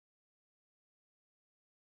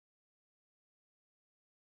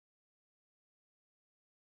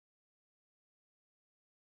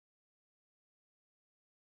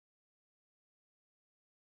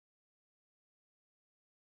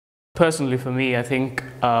Personally for me, I think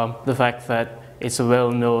the fact that it's a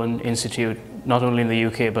well-known institute, not only in the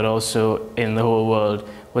UK but also in the whole world,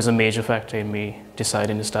 was a major factor in me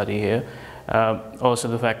deciding to study here. Also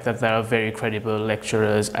the fact that there are very credible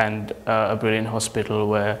lecturers and a brilliant hospital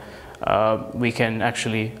where we can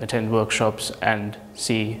actually attend workshops and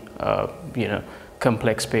see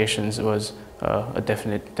complex patients was a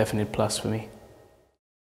definite plus for me.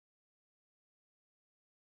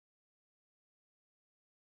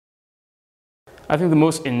 I think the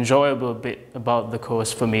most enjoyable bit about the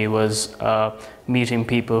course for me was meeting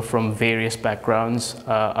people from various backgrounds.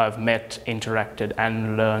 I've met, interacted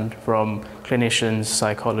and learned from clinicians,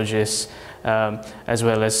 psychologists, as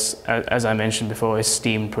well as I mentioned before,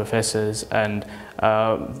 esteemed professors, and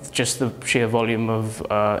just the sheer volume of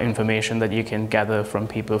information that you can gather from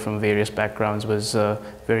people from various backgrounds was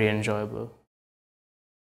very enjoyable.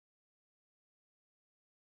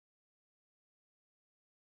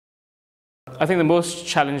 I think the most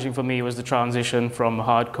challenging for me was the transition from a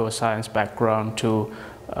hardcore science background to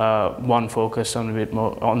one focused on a bit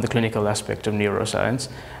more on the clinical aspect of neuroscience,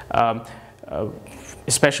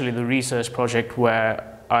 especially the research project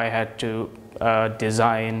where I had to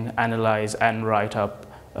design, analyze and write up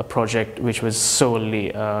a project which was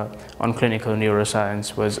solely on clinical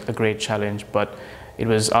neuroscience was a great challenge, but it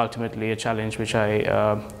was ultimately a challenge which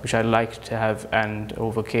I liked to have and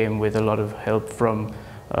overcame with a lot of help from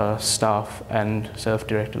staff and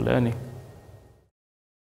self-directed learning.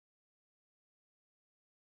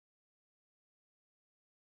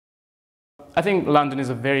 I think London is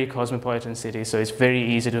a very cosmopolitan city, so it's very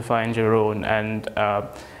easy to find your own and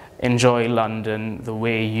enjoy London the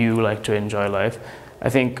way you like to enjoy life. I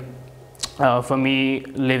think for me,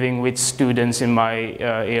 living with students in my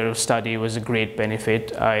area of study was a great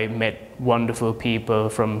benefit. I met wonderful people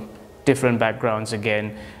from different backgrounds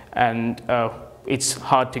again, and it's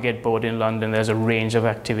hard to get bored in London. There's a range of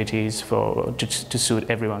activities to suit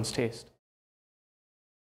everyone's taste.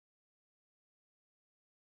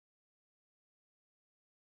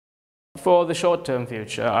 For the short-term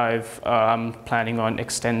future, I'm planning on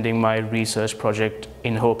extending my research project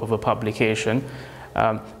in hope of a publication.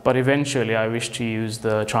 But eventually I wish to use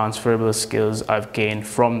the transferable skills I've gained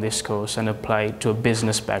from this course and apply it to a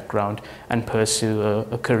business background and pursue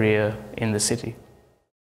a career in the city.